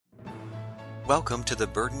Welcome to the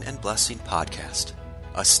Burden and Blessing Podcast,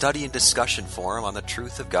 a study and discussion forum on the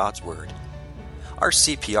truth of God's Word. Our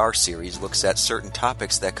CPR series looks at certain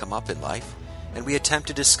topics that come up in life, and we attempt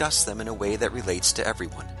to discuss them in a way that relates to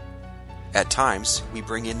everyone. At times, we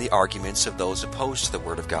bring in the arguments of those opposed to the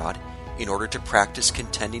Word of God in order to practice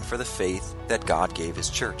contending for the faith that God gave His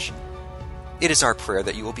church. It is our prayer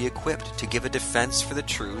that you will be equipped to give a defense for the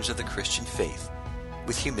truths of the Christian faith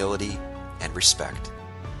with humility and respect.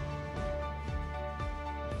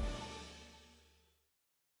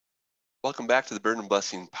 Welcome back to the Burden and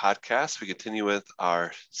Blessing Podcast. We continue with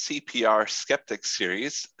our CPR Skeptic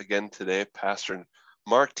series. Again today, Pastor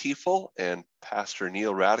Mark Tiefel and Pastor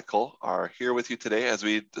Neil Radical are here with you today as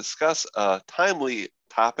we discuss a timely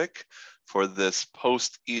topic for this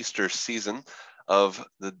post-Easter season of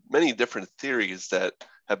the many different theories that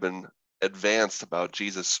have been advanced about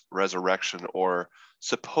Jesus' resurrection or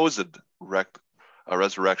supposed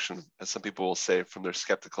resurrection, as some people will say from their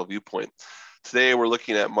skeptical viewpoint. Today, we're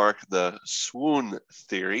looking at, Mark, the swoon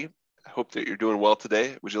theory. I hope that you're doing well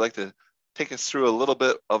today. Would you like to take us through a little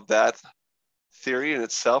bit of that theory in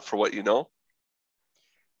itself for what you know?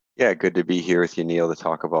 Yeah, good to be here with you, Neil, to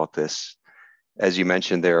talk about this. As you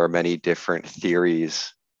mentioned, there are many different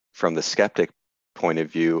theories from the skeptic point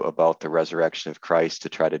of view about the resurrection of Christ to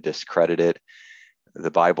try to discredit it.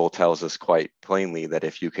 The Bible tells us quite plainly that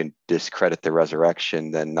if you can discredit the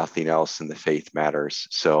resurrection, then nothing else in the faith matters.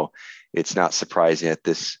 So it's not surprising that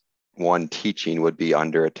this one teaching would be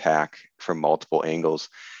under attack from multiple angles.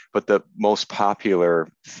 But the most popular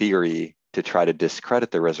theory to try to discredit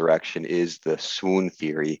the resurrection is the swoon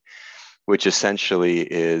theory, which essentially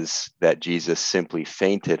is that Jesus simply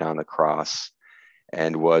fainted on the cross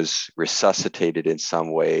and was resuscitated in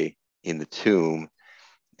some way in the tomb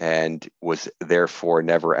and was therefore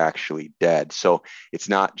never actually dead. So it's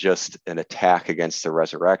not just an attack against the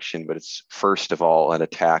resurrection, but it's first of all an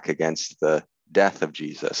attack against the death of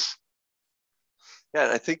Jesus. Yeah,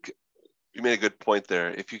 and I think you made a good point there.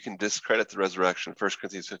 If you can discredit the resurrection, 1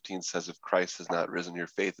 Corinthians 15 says, if Christ has not risen, your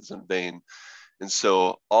faith is in vain. And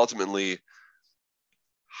so ultimately,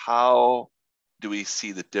 how do we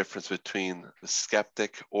see the difference between the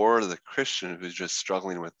skeptic or the Christian who's just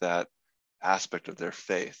struggling with that aspect of their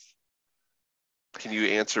faith? Can you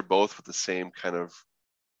answer both with the same kind of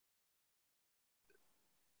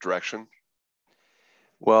direction?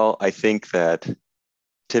 Well, I think that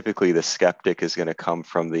typically the skeptic is going to come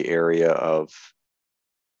from the area of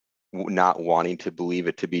not wanting to believe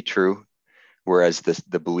it to be true, whereas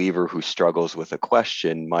the believer who struggles with a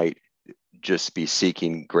question might just be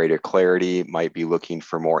seeking greater clarity, might be looking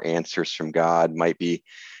for more answers from God, might be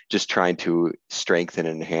just trying to strengthen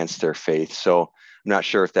and enhance their faith. So I'm not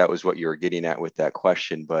sure if that was what you were getting at with that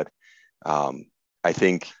question, but I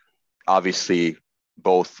think obviously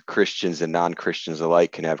both Christians and non-Christians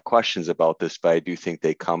alike can have questions about this, but I do think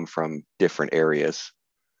they come from different areas.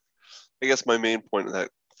 I guess my main point of that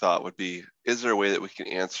thought would be, is there a way that we can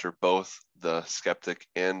answer both the skeptic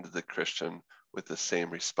and the Christian with the same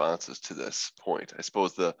responses to this point? I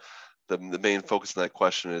suppose the main focus on that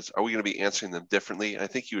question is, are we going to be answering them differently? And I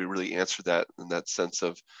think you would really answer that in that sense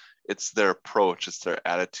of it's their approach, it's their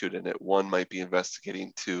attitude in it. One might be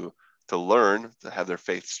investigating to learn, to have their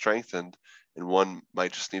faith strengthened, and one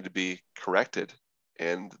might just need to be corrected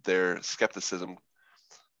and their skepticism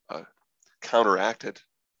counteracted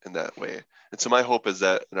in that way. And so my hope is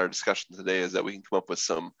that in our discussion today is that we can come up with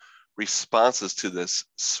some responses to this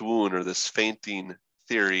swoon or this fainting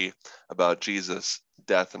theory about Jesus'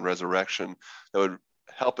 death and resurrection that would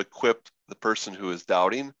help equip the person who is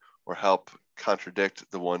doubting or help contradict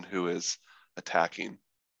the one who is attacking.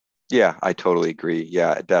 Yeah, I totally agree.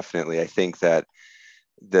 Yeah, definitely. I think that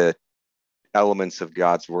the elements of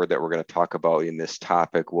God's word that we're going to talk about in this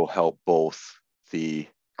topic will help both the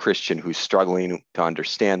Christian who's struggling to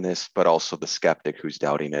understand this, but also the skeptic who's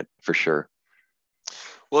doubting it, for sure.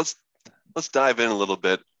 Well, let's dive in a little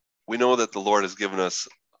bit. We know that the Lord has given us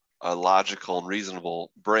a logical and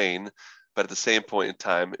reasonable brain, but at the same point in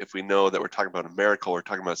time, if we know that we're talking about a miracle, we're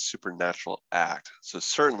talking about a supernatural act. So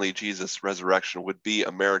certainly Jesus' resurrection would be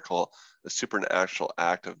a miracle, a supernatural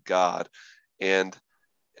act of God. And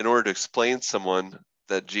in order to explain someone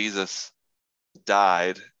that Jesus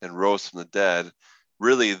died and rose from the dead,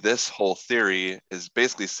 really this whole theory is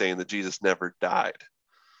basically saying that Jesus never died.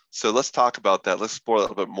 So let's talk about that. Let's explore that a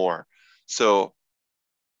little bit more. So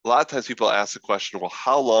a lot of times people ask the question, well,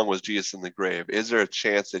 how long was Jesus in the grave? Is there a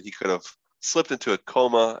chance that he could have slipped into a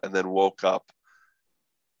coma and then woke up?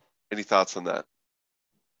 Any thoughts on that?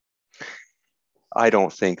 I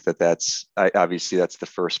don't think obviously that's the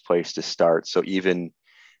first place to start. So even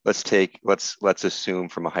let's assume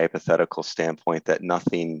from a hypothetical standpoint that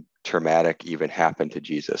nothing traumatic even happened to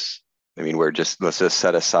Jesus. I mean, let's just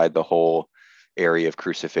set aside the whole area of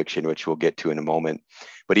crucifixion, which we'll get to in a moment.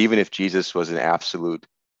 But even if Jesus was in absolute,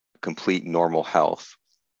 complete normal health,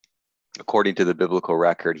 according to the biblical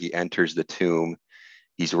record, he enters the tomb.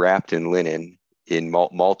 He's wrapped in linen in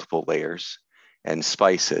multiple layers and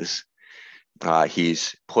spices.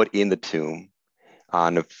 He's put in the tomb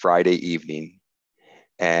on a Friday evening,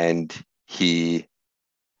 and he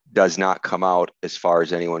does not come out, as far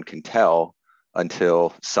as anyone can tell,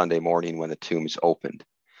 until Sunday morning when the tomb is opened.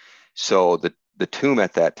 So the tomb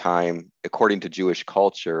at that time, according to Jewish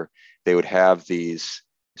culture, they would have these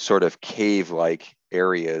sort of cave-like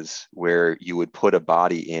areas where you would put a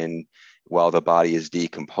body in while the body is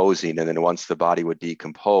decomposing. And then once the body would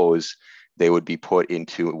decompose, they would be put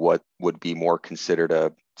into what would be more considered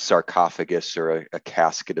a sarcophagus or a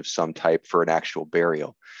casket of some type for an actual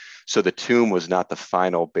burial. So the tomb was not the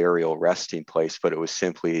final burial resting place, but it was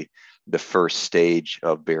simply the first stage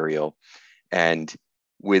of burial. And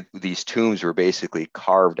with these tombs were basically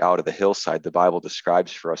carved out of the hillside. The Bible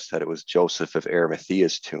describes for us that it was Joseph of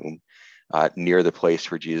Arimathea's tomb near the place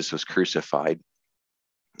where Jesus was crucified.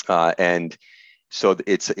 And so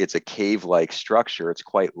it's a cave-like structure. It's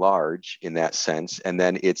quite large in that sense. And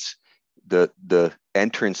then it's the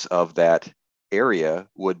entrance of that area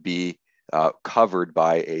would be covered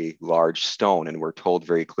by a large stone. And we're told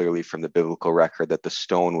very clearly from the biblical record that the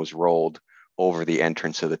stone was rolled over the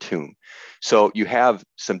entrance of the tomb. So you have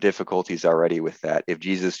some difficulties already with that. If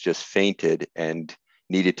Jesus just fainted and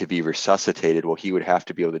needed to be resuscitated, well, he would have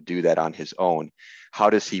to be able to do that on his own. How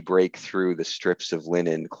does he break through the strips of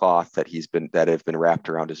linen cloth that have been wrapped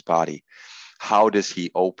around his body? How does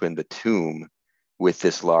he open the tomb with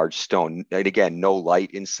this large stone? And again, no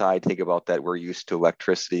light inside. Think about that. We're used to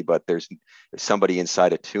electricity, but if somebody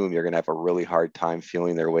inside a tomb, you're going to have a really hard time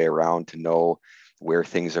feeling their way around to know where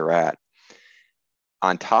things are at.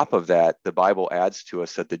 On top of that, the Bible adds to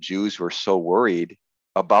us that the Jews were so worried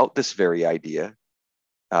about this very idea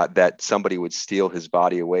that somebody would steal his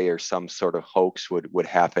body away or some sort of hoax would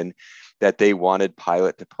happen, that they wanted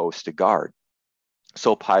Pilate to post a guard.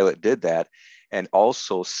 So Pilate did that and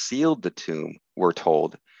also sealed the tomb, we're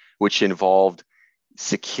told, which involved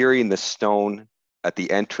securing the stone at the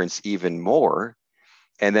entrance even more,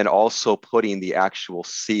 and then also putting the actual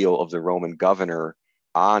seal of the Roman governor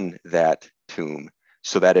on that tomb,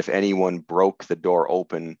 so that if anyone broke the door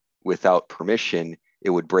open without permission, it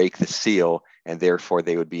would break the seal, and therefore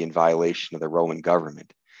they would be in violation of the Roman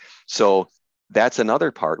government. So that's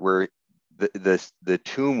another part where the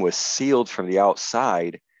tomb was sealed from the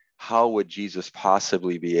outside. How would Jesus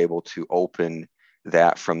possibly be able to open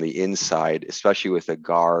that from the inside, especially with a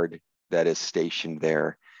guard that is stationed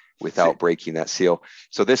there, without breaking that seal?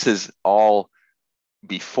 So this is all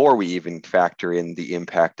before we even factor in the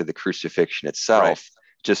impact of the crucifixion itself. Right.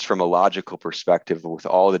 Just from a logical perspective, with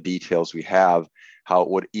all the details we have, how it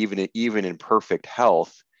would, even in perfect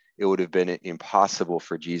health, it would have been impossible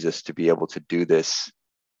for Jesus to be able to do this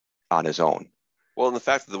on his own. Well, and the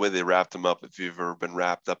fact of the way they wrapped him up, if you've ever been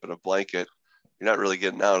wrapped up in a blanket, you're not really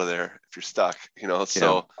getting out of there if you're stuck,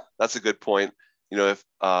 so that's a good point. If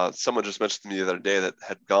someone just mentioned to me the other day that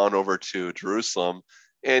had gone over to Jerusalem,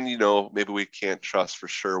 and maybe we can't trust for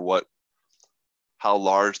sure how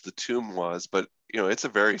large the tomb was, but it's a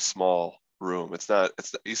very small room.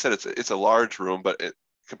 You said it's a large room, but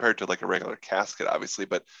compared to like a regular casket, obviously,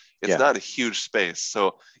 but it's not a huge space.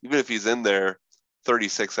 So even if he's in there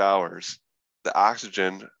 36 hours, the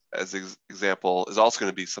oxygen, as an example, is also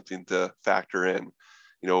going to be something to factor in.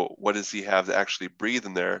 What does he have to actually breathe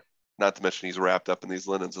in there? Not to mention he's wrapped up in these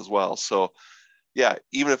linens as well. So yeah,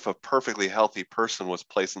 even if a perfectly healthy person was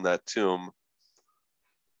placed in that tomb,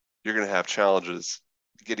 you're going to have challenges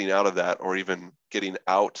getting out of that, or even getting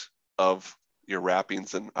out of your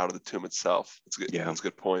wrappings and out of the tomb itself. It's good. Yeah, that's a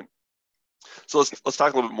good point. So let's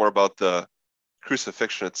talk a little bit more about the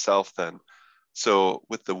crucifixion itself then. So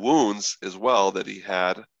with the wounds as well that he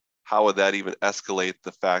had, how would that even escalate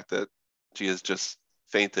the fact that Jesus just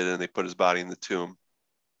fainted and they put his body in the tomb?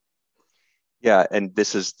 Yeah, and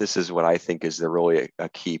this is what I think is really a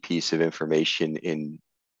key piece of information in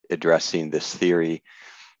addressing this theory,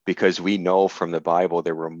 because we know from the Bible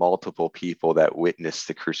there were multiple people that witnessed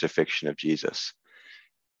the crucifixion of Jesus.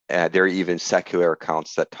 There are even secular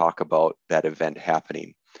accounts that talk about that event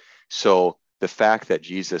happening. So the fact that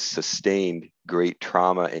Jesus sustained great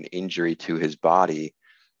trauma and injury to his body,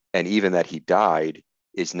 and even that he died,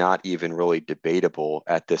 is not even really debatable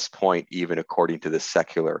at this point, even according to the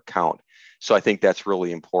secular account. So I think that's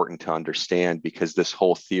really important to understand, because this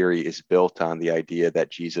whole theory is built on the idea that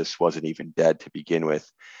Jesus wasn't even dead to begin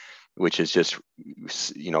with, which is just,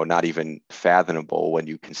 not even fathomable when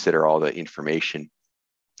you consider all the information.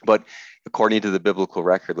 But according to the biblical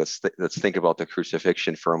record, let's think about the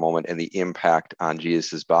crucifixion for a moment and the impact on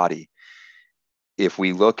Jesus's body. If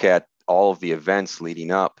we look at all of the events leading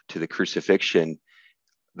up to the crucifixion,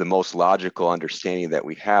 the most logical understanding that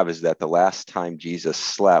we have is that the last time Jesus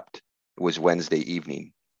slept was Wednesday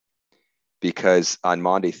evening, because on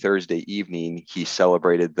Maundy, Thursday evening, he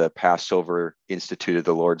celebrated the Passover, instituted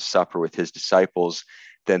the Lord's Supper with his disciples.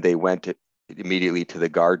 Then they went immediately to the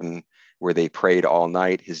garden where they prayed all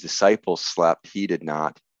night. His disciples slept, he did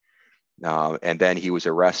not. And then he was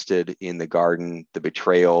arrested in the garden, the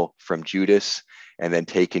betrayal from Judas, and then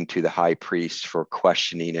taken to the high priest for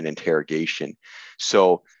questioning and interrogation.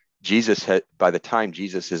 So by the time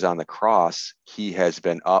Jesus is on the cross, he has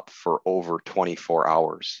been up for over 24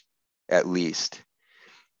 hours at least.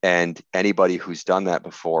 And anybody who's done that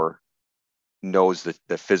before knows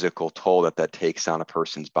the physical toll that takes on a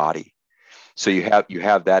person's body. So you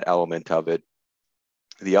have that element of it.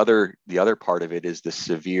 The other part of it is the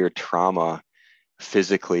severe trauma,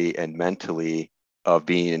 physically and mentally, of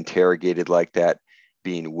being interrogated like that,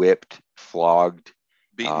 being whipped, flogged,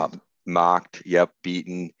 mocked,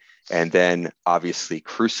 beaten, and then obviously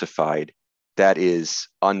crucified. That is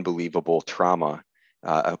unbelievable trauma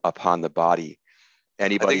upon the body.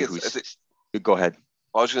 Anybody go ahead.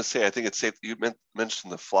 I was going to say, I think it's safe. You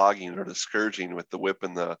mentioned the flogging or the scourging with the whip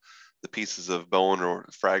and the pieces of bone or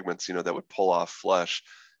fragments, that would pull off flesh.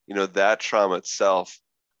 That trauma itself,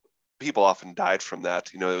 people often died from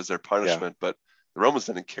that. It was their punishment, but the Romans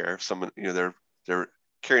didn't care if someone, they're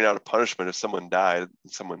carrying out a punishment. If someone died,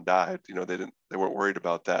 they weren't worried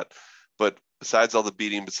about that. But besides all the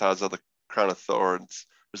beating, besides all the crown of thorns,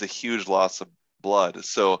 there's a huge loss of blood.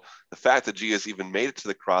 So the fact that Jesus even made it to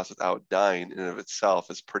the cross without dying in and of itself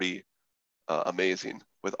is pretty amazing,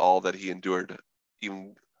 with all that he endured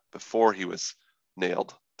even before he was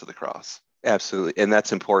nailed to the cross. Absolutely. And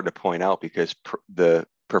that's important to point out, because the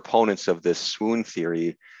proponents of this swoon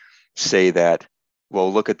theory say that,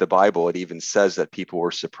 well, look at the Bible. It even says that people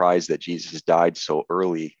were surprised that Jesus died so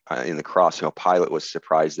early in the cross. Pilate was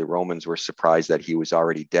surprised. The Romans were surprised that he was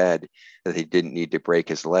already dead, that they didn't need to break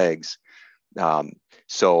his legs.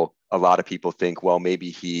 So a lot of people think, well, maybe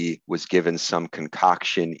he was given some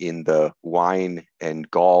concoction in the wine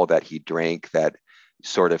and gall that he drank that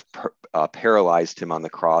sort of paralyzed him on the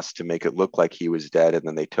cross to make it look like he was dead, and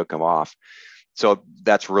then they took him off. So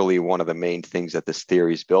that's really one of the main things that this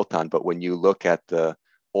theory is built on. But when you look at the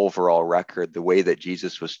overall record, the way that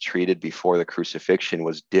Jesus was treated before the crucifixion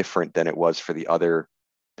was different than it was for the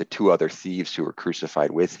two other thieves who were crucified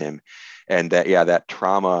with him. And that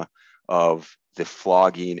trauma of the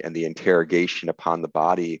flogging and the interrogation upon the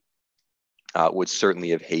body would certainly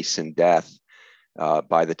have hastened death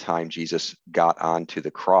by the time Jesus got onto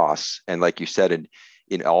the cross. And like you said,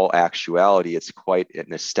 in all actuality, it's quite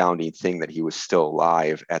an astounding thing that he was still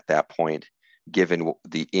alive at that point, given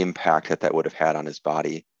the impact that would have had on his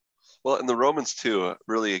body. Well, and the Romans too,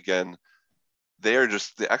 really, again, they are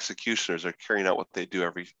just, the executioners are carrying out what they do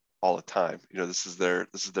all the time. This is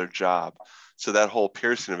their job. So that whole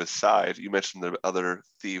piercing of his side, you mentioned the other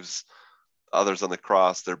thieves, others on the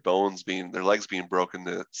cross, their legs being broken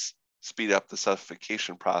to speed up the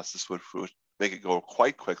suffocation process, which would make it go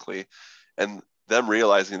quite quickly. And them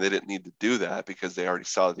realizing they didn't need to do that because they already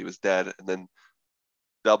saw that he was dead, and then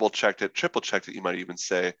double-checked it, triple-checked it, you might even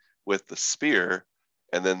say, with the spear.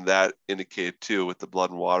 And then that indicated too, with the blood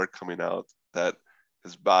and water coming out, that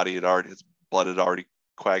his blood had already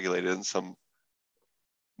coagulated. In some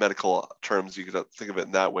medical terms, you could think of it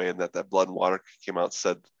in that way, and that blood and water came out,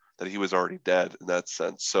 said that he was already dead in that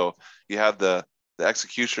sense. So you have the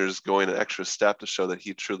executioners going an extra step to show that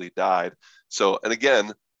he truly died. So, and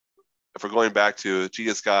again, if we're going back to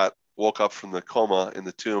Jesus woke up from the coma in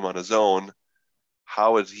the tomb on his own,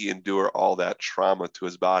 how would he endure all that trauma to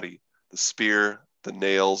his body? The spear, the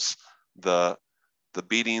nails, the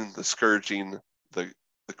beating, the scourging, the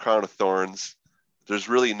crown of thorns. There's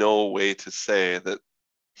really no way to say that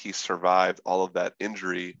he survived all of that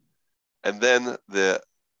injury. And then the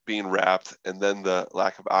being wrapped, and then the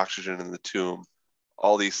lack of oxygen in the tomb.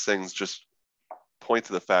 All these things just point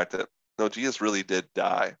to the fact that, no, Jesus really did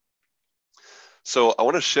die. So I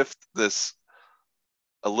want to shift this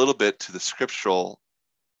a little bit to the scriptural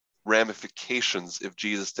ramifications if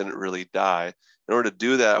Jesus didn't really die. In order to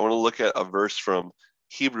do that, I want to look at a verse from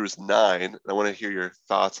Hebrews 9. And I want to hear your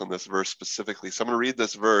thoughts on this verse specifically. So I'm going to read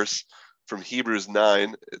this verse from Hebrews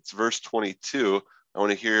 9. It's verse 22, I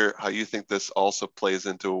want to hear how you think this also plays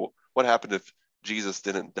into what happened if Jesus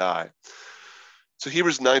didn't die. So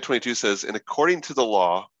Hebrews 9:22 says, and according to the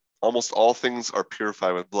law, almost all things are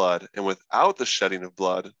purified with blood, and without the shedding of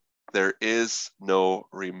blood, there is no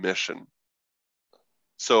remission.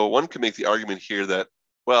 So one could make the argument here that,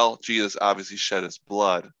 well, Jesus obviously shed his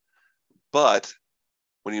blood, but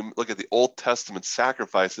when you look at the Old Testament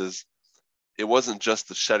sacrifices, it wasn't just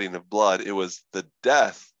the shedding of blood, it was the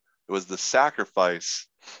death, it was the sacrifice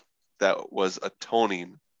that was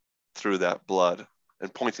atoning through that blood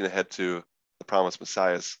and pointing ahead to the promised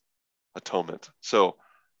Messiah's atonement. So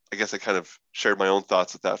I guess I kind of shared my own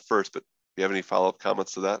thoughts with that first, but do you have any follow-up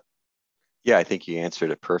comments to that? Yeah, I think you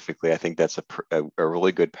answered it perfectly. I think that's a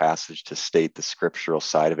really good passage to state the scriptural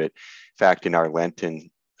side of it. In fact, in our Lenten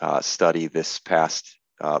study this past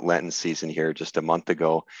Lenten season here, just a month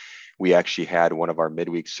ago, we actually had one of our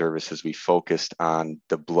midweek services. We focused on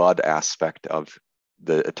the blood aspect of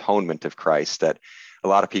the atonement of Christ. That a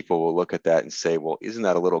lot of people will look at that and say, well, isn't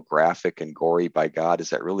that a little graphic and gory by God? Is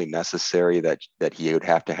that really necessary that he would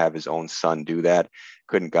have to have his own son do that?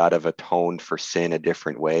 Couldn't God have atoned for sin a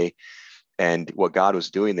different way? And what God was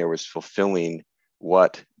doing there was fulfilling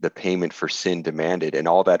what the payment for sin demanded. And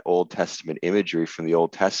all that Old Testament imagery from the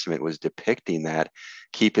Old Testament was depicting that,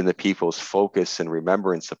 keeping the people's focus and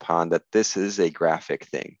remembrance upon that this is a graphic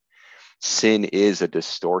thing. Sin is a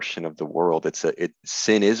distortion of the world.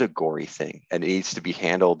 Sin is a gory thing, and it needs to be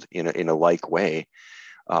handled in a like way.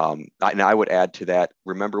 And I would add to that,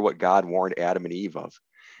 remember what God warned Adam and Eve of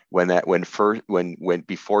when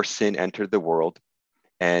before sin entered the world,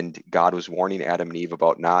 and God was warning Adam and Eve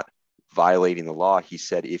about not violating the law. He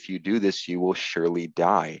said, if you do this, you will surely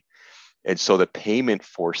die. And so the payment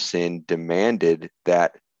for sin demanded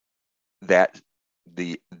that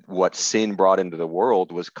what sin brought into the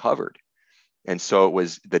world was covered. And so it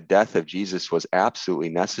was the death of Jesus was absolutely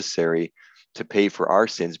necessary to pay for our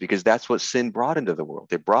sins, because that's what sin brought into the world.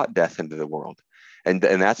 It brought death into the world. And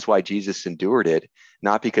that's why Jesus endured it,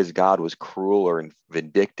 not because God was cruel or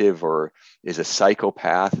vindictive or is a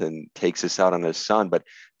psychopath and takes us out on his son, but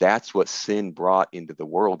that's what sin brought into the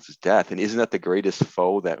world, is death. And isn't that the greatest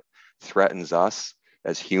foe that threatens us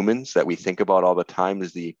as humans that we think about all the time,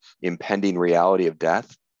 is the impending reality of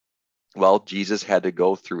death? Well, Jesus had to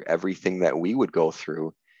go through everything that we would go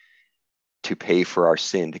through to pay for our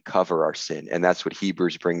sin, to cover our sin. And that's what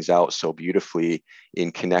Hebrews brings out so beautifully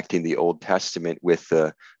in connecting the Old Testament with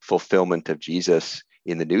the fulfillment of Jesus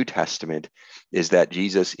in the New Testament, is that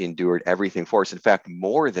Jesus endured everything for us. In fact,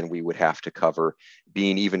 more than we would have to cover,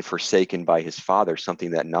 being even forsaken by his Father,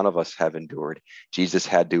 something that none of us have endured. Jesus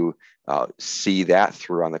had to see that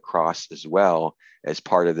through on the cross as well as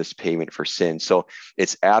part of this payment for sin. So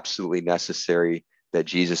it's absolutely necessary that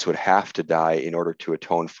Jesus would have to die in order to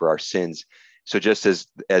atone for our sins. So just as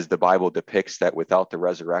the Bible depicts that without the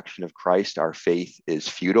resurrection of Christ, our faith is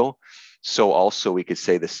futile, so also we could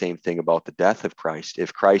say the same thing about the death of Christ.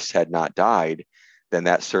 If Christ had not died, then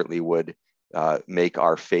that certainly would make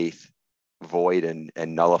our faith void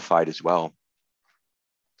and nullified as well.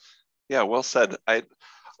 Yeah, well said. I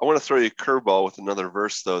want to throw you a curveball with another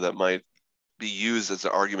verse, though, that might be used as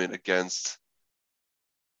an argument against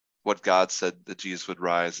what God said that Jesus would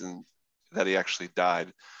rise and that he actually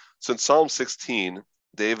died. So in Psalm 16,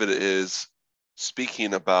 David is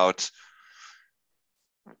speaking about,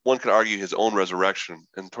 one could argue, his own resurrection.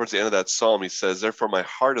 And towards the end of that psalm, he says, therefore my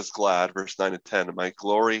heart is glad, verse 9 and 10, and my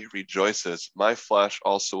glory rejoices. My flesh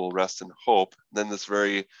also will rest in hope. And then this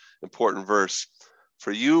very important verse,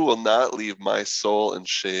 for you will not leave my soul in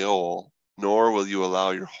Sheol, nor will you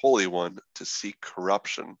allow your Holy One to see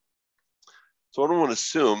corruption. So one would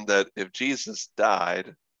assume that if Jesus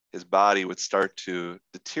died, his body would start to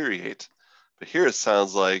deteriorate. But here it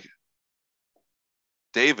sounds like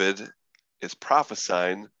David is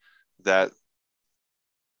prophesying that the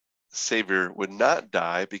Savior would not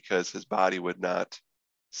die because his body would not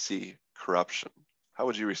see corruption. How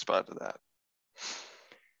would you respond to that?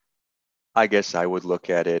 I guess I would look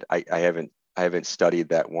at it. I haven't studied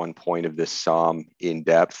that one point of this psalm in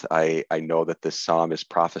depth. I know that this psalm is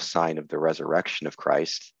prophesying of the resurrection of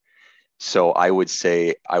Christ. So I would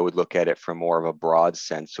say I would look at it from more of a broad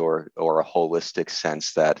sense or a holistic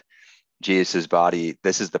sense, that Jesus's body,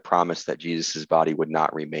 this is the promise that Jesus's body would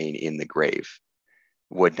not remain in the grave,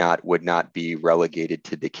 would not be relegated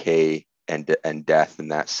to decay and death in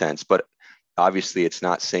that sense. But obviously it's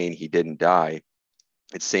not saying he didn't die.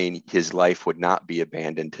 It's saying his life would not be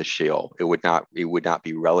abandoned to Sheol. It would not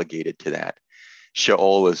be relegated to that.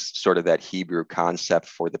 Sheol is sort of that Hebrew concept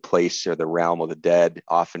for the place or the realm of the dead,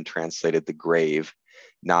 often translated the grave.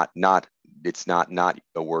 It's not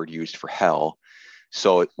a word used for hell,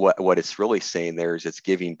 So what it's really saying there is it's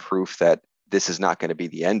giving proof that this is not going to be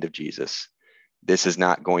the end of Jesus. This is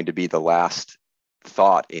not going to be the last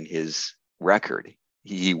thought in his record.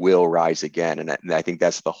 He will rise again. And I think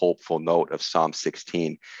that's the hopeful note of Psalm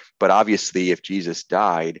 16. But obviously, if Jesus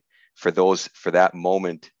died for that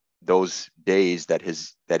moment, those days that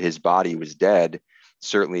his body was dead,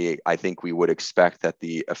 certainly I think we would expect that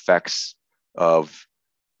the effects of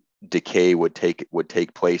decay would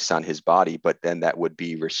take place on his body, but then that would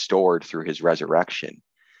be restored through his resurrection.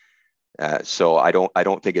 So I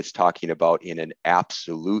don't think it's talking about in an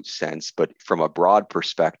absolute sense, but from a broad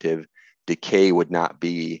perspective, decay would not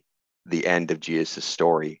be the end of Jesus'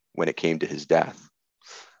 story when it came to his death.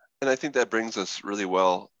 And I think that brings us really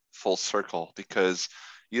well full circle, because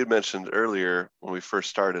you had mentioned earlier when we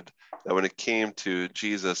first started that when it came to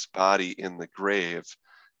Jesus' body in the grave,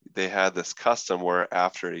 they had this custom where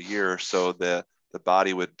after a year or so, the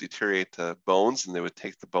body would deteriorate to bones, and they would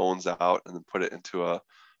take the bones out and then put it into a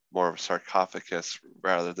more of a sarcophagus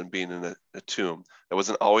rather than being in a tomb. That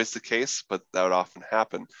wasn't always the case, but that would often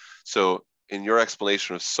happen. So in your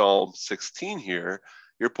explanation of Psalm 16 here,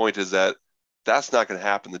 your point is that that's not going to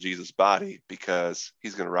happen to Jesus' body because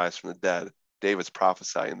he's going to rise from the dead. David's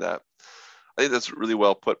prophesying that. I think that's really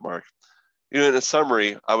well put, Mark. In a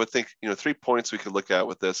summary, I would think, 3 points we could look at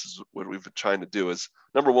with this is what we've been trying to do is,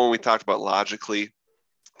 number one, we talked about logically,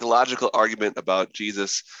 the logical argument about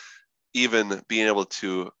Jesus even being able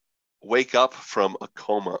to wake up from a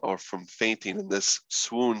coma or from fainting, in this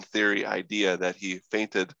swoon theory idea that he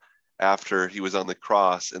fainted after he was on the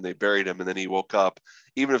cross and they buried him and then he woke up.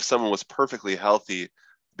 Even if someone was perfectly healthy,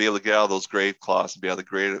 be able to get out of those grave cloths and be able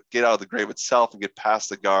to get out of the grave itself and get past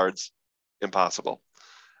the guards, impossible.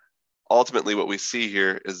 Ultimately, what we see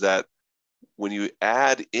here is that when you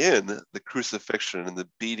add in the crucifixion and the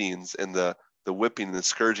beatings and the whipping and the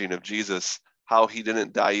scourging of Jesus, how he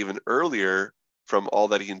didn't die even earlier from all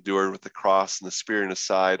that he endured with the cross and the spear in his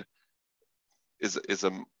side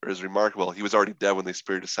is remarkable. He was already dead when they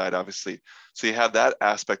speared his side, obviously. So you have that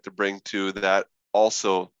aspect to bring to that,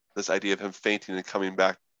 also this idea of him fainting and coming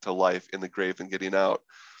back to life in the grave and getting out.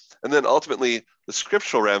 And then ultimately the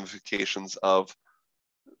scriptural ramifications of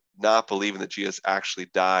not believing that Jesus actually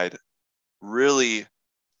died really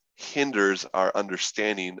hinders our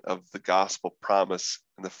understanding of the gospel promise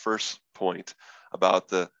in the first point about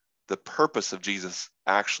the purpose of Jesus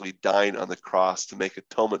actually dying on the cross to make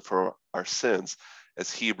atonement for our sins,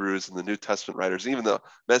 as Hebrews and the New Testament writers, even the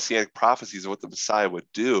messianic prophecies of what the Messiah would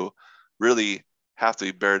do, really have to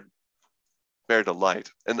be bared to light.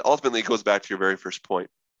 And ultimately it goes back to your very first point.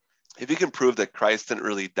 If you can prove that Christ didn't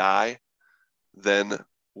really die, then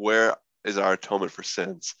where is our atonement for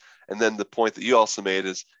sins? And then the point that you also made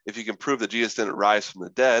is, if you can prove that Jesus didn't rise from the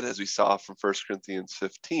dead, as we saw from 1 Corinthians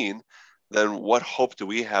 15, then what hope do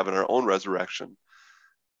we have in our own resurrection?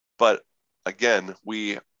 But again,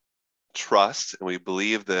 we trust and we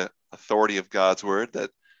believe the authority of God's word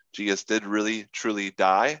that Jesus did really, truly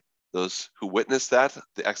die. Those who witnessed that,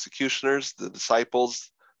 the executioners, the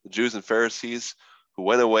disciples, the Jews and Pharisees who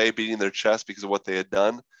went away beating their chest because of what they had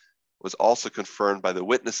done, was also confirmed by the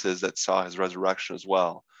witnesses that saw his resurrection as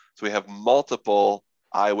well. So we have multiple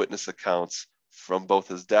eyewitness accounts from both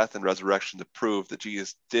his death and resurrection to prove that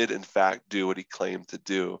Jesus did in fact do what he claimed to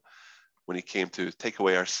do when he came to take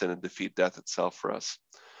away our sin and defeat death itself for us.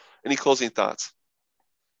 Any closing thoughts?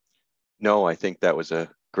 No, I think that was a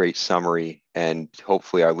great summary, and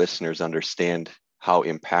hopefully our listeners understand how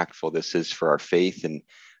impactful this is for our faith and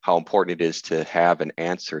how important it is to have an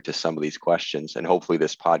answer to some of these questions. And hopefully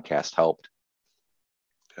this podcast helped.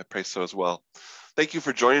 I pray so as well. Thank you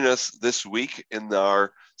for joining us this week in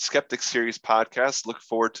our Skeptic Series podcast. Look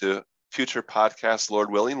forward to future podcasts,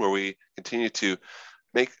 Lord willing, where we continue to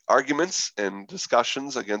make arguments and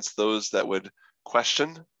discussions against those that would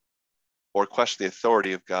question the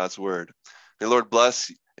authority of God's word. May the Lord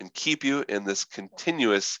bless and keep you in this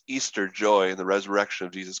continuous Easter joy in the resurrection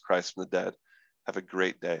of Jesus Christ from the dead. Have a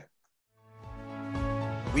great day.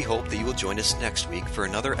 We hope that you will join us next week for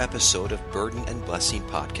another episode of Burden and Blessing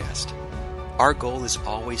Podcast. Our goal is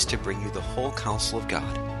always to bring you the whole counsel of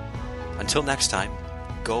God. Until next time,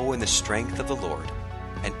 go in the strength of the Lord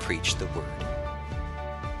and preach the word.